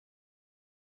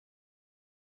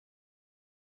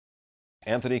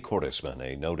Anthony Cordesman,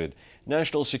 a noted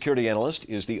national security analyst,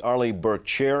 is the Arleigh Burke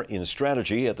Chair in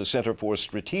Strategy at the Center for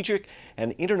Strategic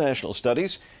and International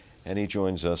Studies, and he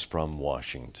joins us from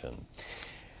Washington.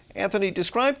 Anthony,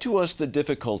 describe to us the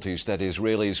difficulties that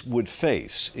Israelis would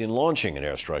face in launching an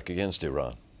airstrike against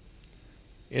Iran.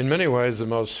 In many ways, the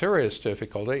most serious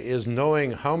difficulty is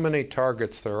knowing how many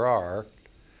targets there are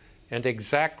and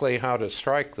exactly how to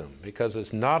strike them, because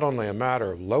it's not only a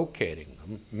matter of locating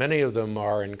them. Many of them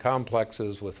are in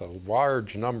complexes with a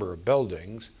large number of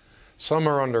buildings. Some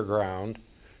are underground.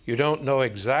 You don't know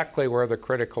exactly where the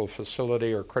critical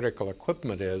facility or critical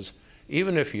equipment is,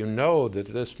 even if you know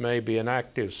that this may be an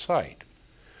active site.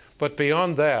 But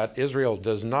beyond that, Israel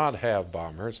does not have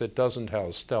bombers. It doesn't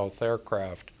have stealth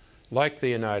aircraft like the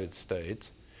United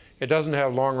States. It doesn't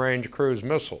have long-range cruise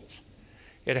missiles.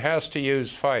 It has to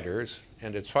use fighters,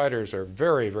 and its fighters are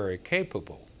very, very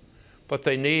capable. But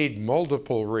they need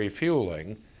multiple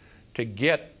refueling to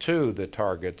get to the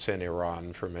targets in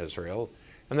Iran from Israel,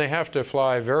 and they have to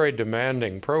fly very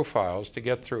demanding profiles to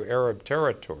get through Arab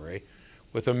territory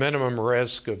with a minimum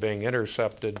risk of being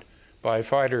intercepted by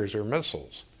fighters or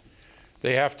missiles.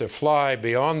 They have to fly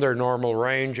beyond their normal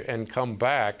range and come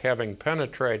back having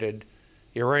penetrated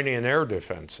Iranian air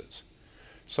defenses.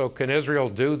 So can Israel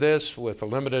do this with a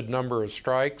limited number of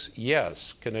strikes?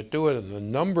 Yes. Can it do it in the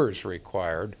numbers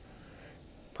required?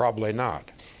 Probably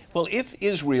not. Well, if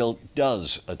Israel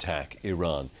does attack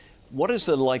Iran, what is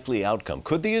the likely outcome?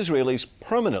 Could the Israelis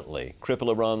permanently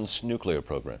cripple Iran's nuclear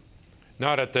program?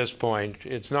 Not at this point.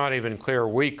 It's not even clear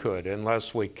we could,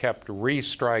 unless we kept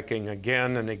restriking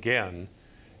again and again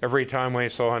every time we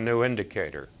saw a new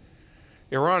indicator.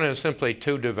 Iran is simply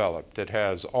too developed. It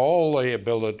has all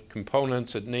the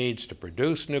components it needs to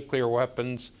produce nuclear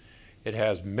weapons. It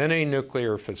has many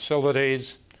nuclear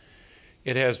facilities.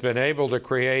 It has been able to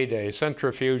create a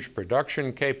centrifuge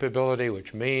production capability,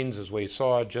 which means, as we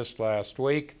saw just last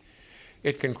week,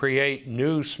 it can create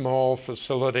new small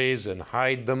facilities and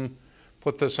hide them,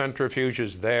 put the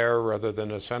centrifuges there rather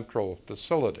than a central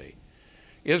facility.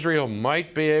 Israel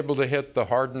might be able to hit the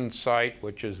hardened site,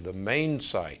 which is the main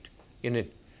site in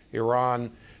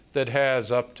Iran, that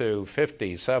has up to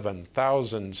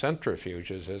 57,000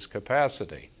 centrifuges as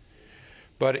capacity.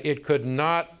 But it could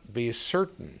not be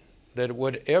certain that it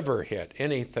would ever hit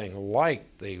anything like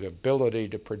the ability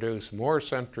to produce more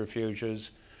centrifuges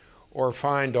or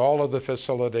find all of the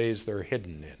facilities they're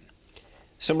hidden in.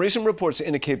 Some recent reports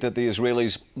indicate that the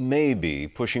Israelis may be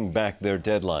pushing back their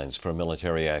deadlines for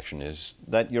military action. Is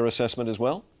that your assessment as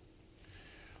well?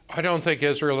 I don't think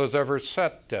Israel has ever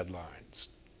set deadlines.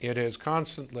 It has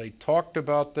constantly talked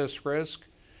about this risk,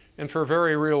 and for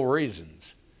very real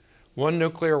reasons. One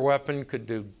nuclear weapon could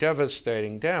do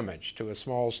devastating damage to a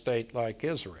small state like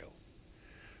Israel.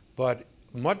 But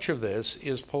much of this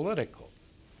is political.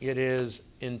 It is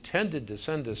intended to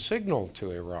send a signal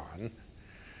to Iran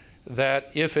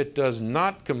that if it does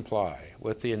not comply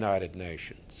with the United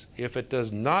Nations, if it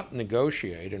does not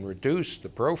negotiate and reduce the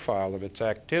profile of its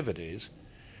activities,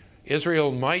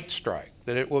 Israel might strike,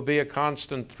 that it will be a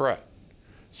constant threat.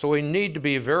 So we need to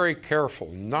be very careful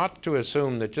not to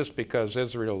assume that just because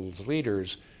Israel's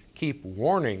leaders keep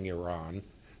warning Iran,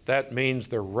 that means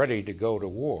they're ready to go to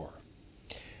war.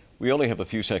 We only have a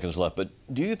few seconds left, but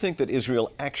do you think that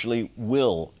Israel actually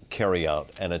will carry out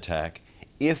an attack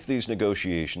if these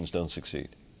negotiations don't succeed?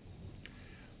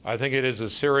 I think it is a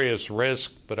serious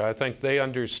risk, but I think they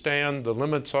understand the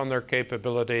limits on their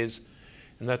capabilities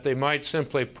and that they might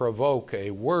simply provoke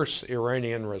a worse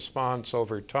Iranian response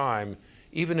over time,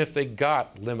 even if they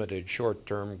got limited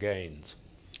short-term gains.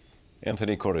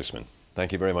 Anthony Cordesman,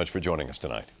 thank you very much for joining us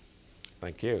tonight.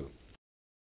 Thank you.